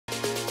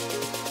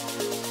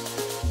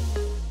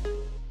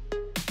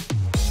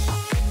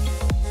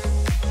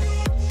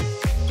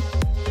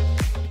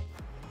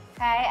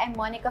I'm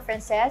Monica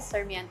Frances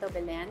Sarmiento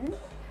Belen.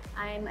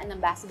 I'm an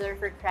ambassador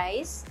for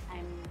Christ.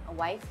 I'm a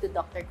wife to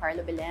Dr.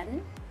 Carlo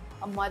Belen,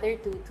 a mother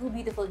to two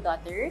beautiful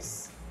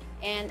daughters,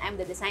 and I'm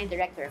the design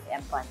director of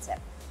M Concept.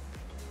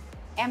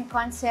 M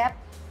Concept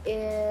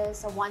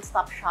is a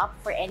one-stop shop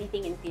for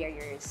anything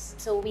interiors.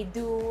 So we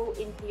do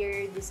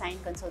interior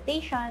design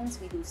consultations,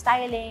 we do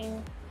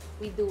styling,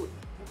 we do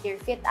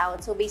interior fit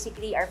out. So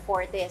basically our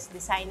forte is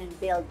design and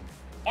build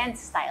and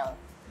style.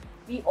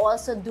 We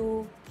also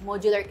do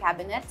modular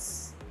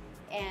cabinets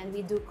and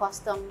we do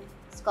custom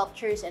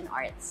sculptures and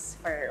arts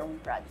for our own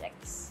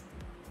projects.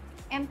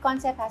 M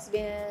Concept has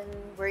been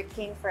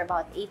working for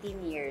about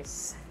 18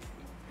 years.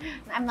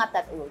 I'm not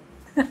that old.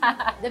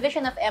 The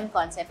vision of M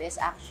Concept is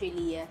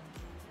actually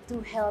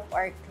to help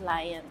our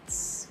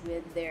clients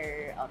with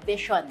their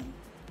vision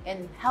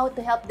and how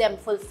to help them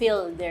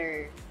fulfill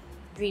their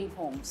dream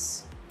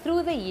homes.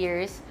 Through the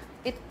years,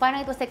 it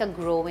was like a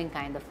growing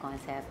kind of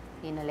concept.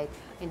 You know, like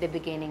in the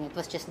beginning, it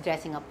was just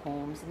dressing up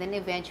homes. And then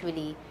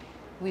eventually,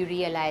 we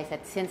realized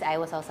that since I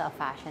was also a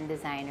fashion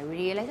designer,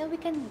 we realized that we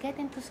can get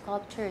into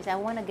sculptures. I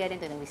want to get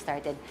into it. And we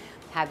started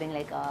having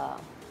like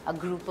a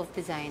group of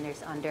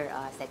designers under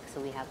us. Like, so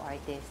we have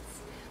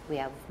artists, we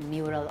have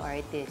mural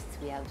artists,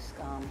 we have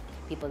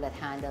people that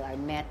handle our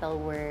metal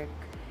work,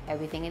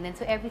 everything. And then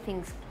so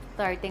everything's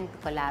starting to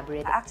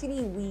collaborate.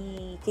 Actually,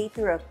 we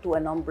cater to a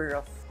number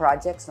of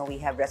projects. No, we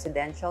have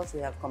residentials, we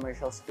have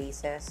commercial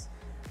spaces,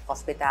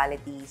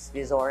 hospitalities,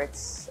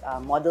 resorts,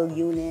 model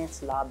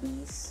units,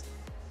 lobbies,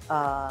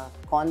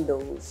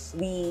 condos.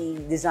 We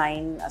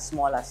design as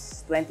small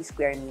as 20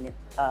 square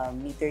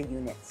meter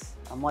units,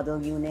 model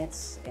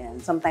units,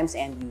 and sometimes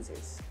end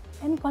users.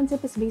 M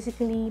Concept is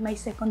basically my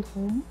second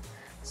home.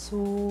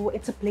 So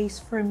it's a place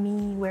for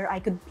me where I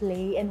could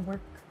play and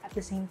work at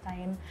the same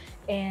time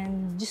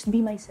and just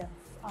be myself,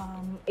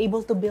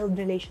 able to build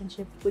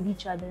relationship with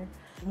each other.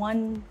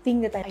 One thing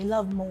that I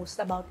love most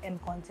about M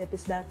Concept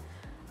is that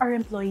our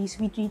employees,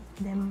 we treat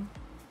them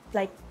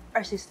like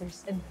our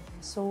sisters and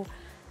brothers. So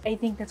I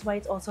think that's why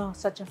it's also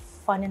such a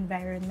fun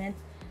environment,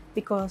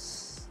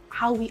 because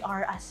how we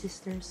are as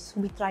sisters,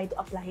 we try to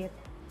apply it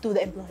to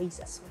the employees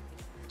as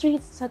well.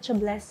 It's such a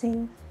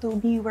blessing to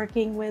be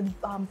working with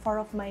 4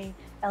 of my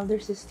elder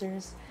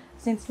sisters,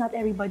 since not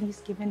everybody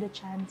is given the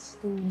chance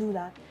to do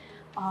that.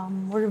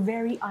 We're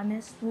very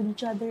honest with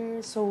each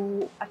other,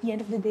 so at the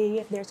end of the day,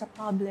 if there's a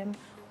problem,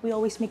 we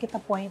always make it a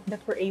point that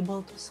we're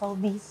able to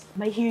solve these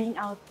by hearing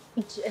out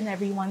each and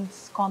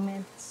everyone's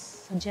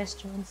comments,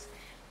 suggestions,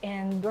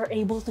 and we're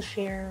able to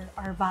share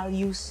our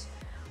values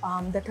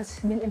that has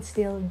been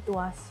instilled to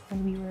us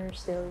when we were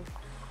still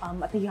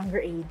at a younger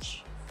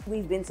age.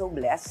 We've been so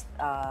blessed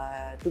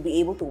to be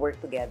able to work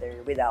together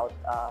without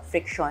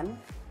friction,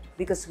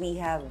 because we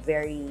have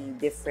very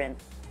different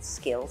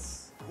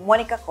skills.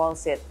 Monica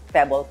calls it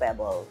pebble.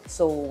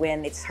 So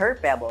when it's her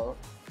pebble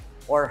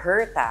or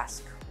her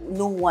task,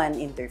 no one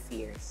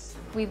interferes.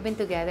 We've been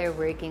together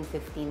working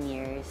 15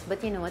 years,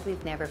 but you know what?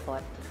 We've never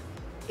fought.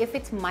 If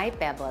it's my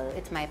pebble,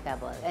 it's my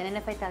pebble. And then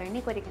if I tell her,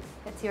 Nick,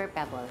 that's your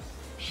pebble,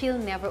 she'll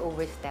never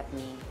overstep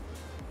me.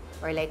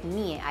 Or like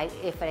me,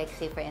 if like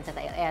say for instance,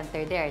 I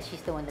enter there,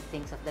 she's the one that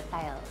thinks of the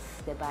tiles,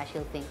 diba?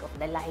 She'll think of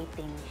the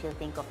lighting, she'll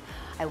think of,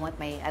 I want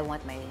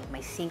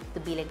my sink to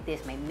be like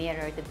this, my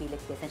mirror to be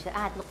like this. And she'll,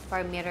 look for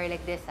a mirror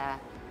like this,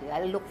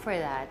 I'll look for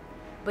that.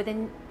 But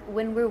then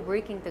when we're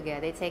working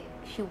together, it's like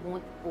she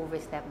won't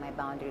overstep my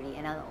boundary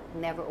and I'll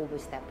never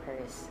overstep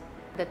hers.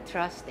 The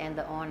trust and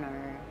the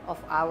honor of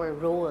our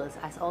roles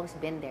has always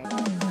been there.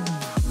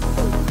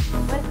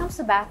 When it comes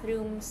to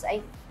bathrooms,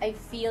 I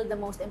feel the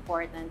most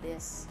important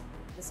is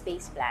the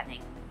space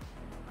planning,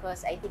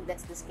 because I think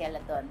that's the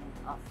skeleton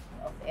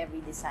of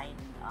every design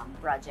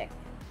project.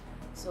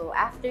 So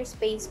after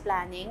space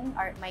planning,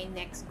 my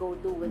next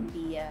go-to would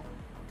be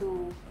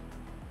to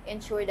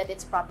ensure that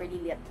it's properly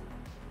lit.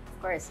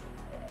 Of course,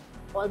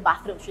 all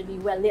bathrooms should be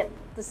well lit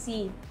to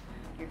see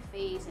your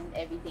face and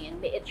everything,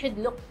 and it should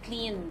look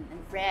clean and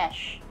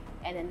fresh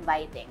and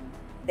inviting.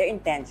 Their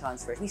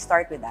intentions first. We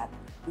start with that.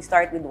 We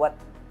start with what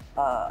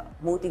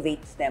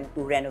motivates them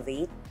to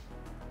renovate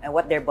and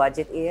what their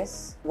budget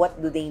is.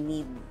 What do they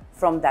need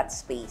from that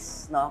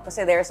space? No? Because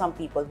there are some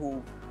people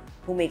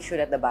who make sure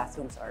that the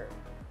bathrooms are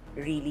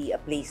really a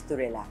place to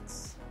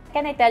relax.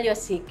 Can I tell you a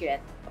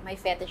secret? My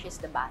fetish is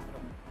the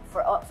bathroom.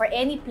 For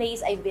any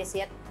place I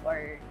visit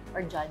or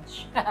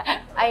judge,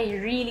 I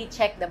really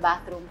check the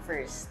bathroom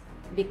first,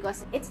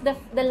 because it's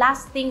the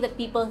last thing that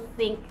people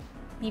think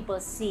people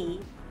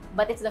see,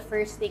 but it's the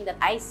first thing that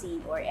I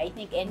see, or I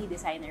think any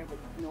designer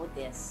would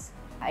notice.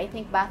 I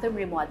think bathroom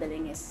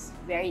remodeling is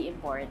very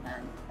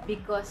important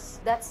because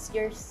that's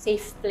your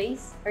safe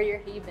place or your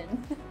haven.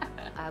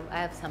 I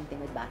have something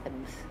with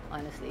bathrooms,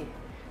 honestly.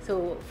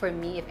 So for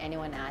me, if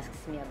anyone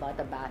asks me about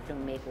a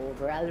bathroom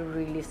makeover, I'll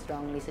really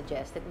strongly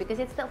suggest it, because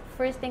it's the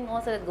first thing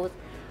also that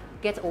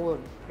gets old,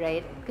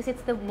 right? Because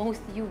it's the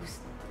most used.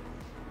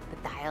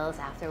 The tiles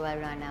after a while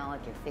run out,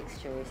 your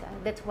fixtures.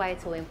 That's why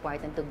it's so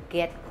important to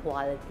get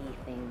quality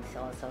things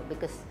also,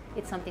 because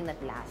it's something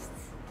that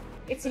lasts.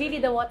 It's really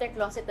the water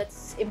closet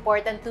that's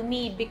important to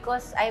me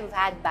because I've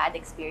had bad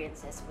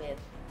experiences with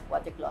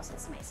water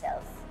closets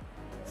myself.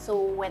 So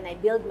when I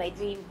build my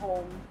dream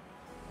home,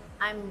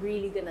 I'm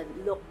really gonna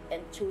look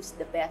and choose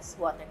the best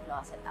water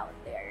closet out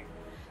there.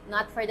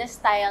 Not for the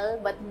style,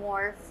 but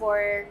more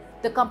for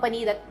the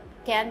company that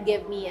can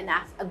give me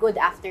a good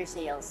after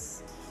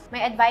sales.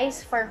 My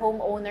advice for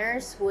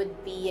homeowners would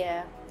be,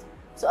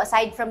 so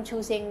aside from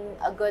choosing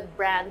a good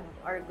brand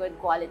or good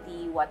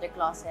quality water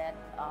closet,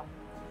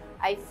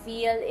 I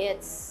feel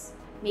it's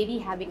maybe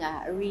having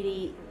a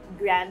really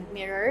grand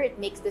mirror. It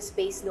makes the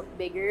space look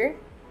bigger.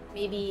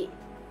 Maybe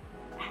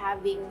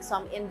having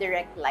some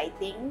indirect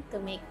lighting to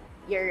make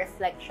your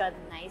reflection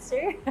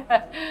nicer.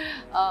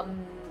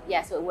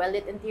 Yeah, so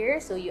well-lit interior,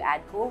 so you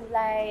add cove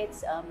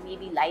lights,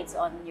 maybe lights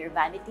on your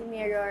vanity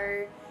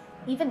mirror.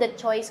 Even the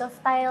choice of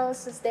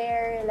tiles is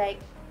there. Like,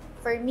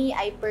 for me,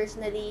 I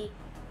personally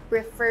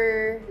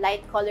prefer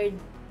light-colored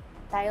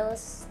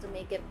tiles to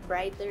make it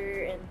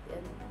brighter and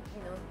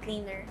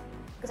cleaner.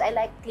 Because I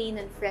like clean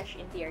and fresh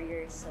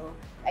interiors. So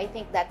I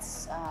think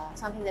that's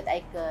something that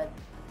I could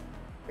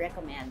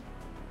recommend.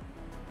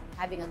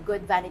 Having a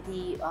good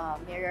vanity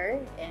mirror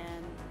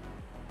and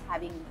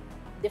having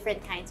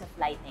different kinds of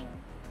lighting.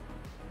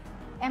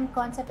 M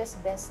Concept is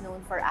best known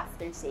for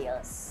after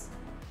sales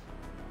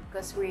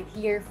because we're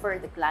here for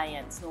the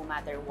clients no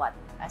matter what.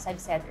 As I've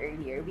said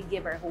earlier, we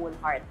give our whole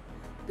heart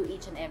to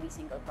each and every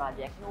single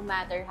project, no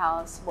matter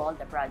how small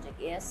the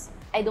project is.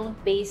 I don't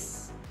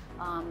base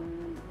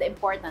the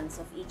importance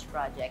of each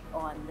project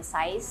on the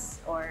size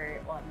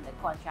or on the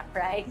contract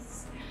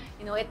price.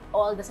 It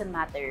all doesn't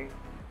matter.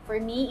 For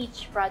me,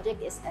 each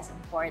project is as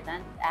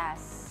important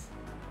as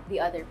the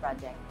other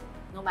project,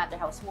 no matter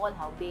how small,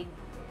 how big,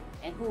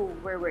 and who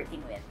we're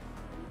working with.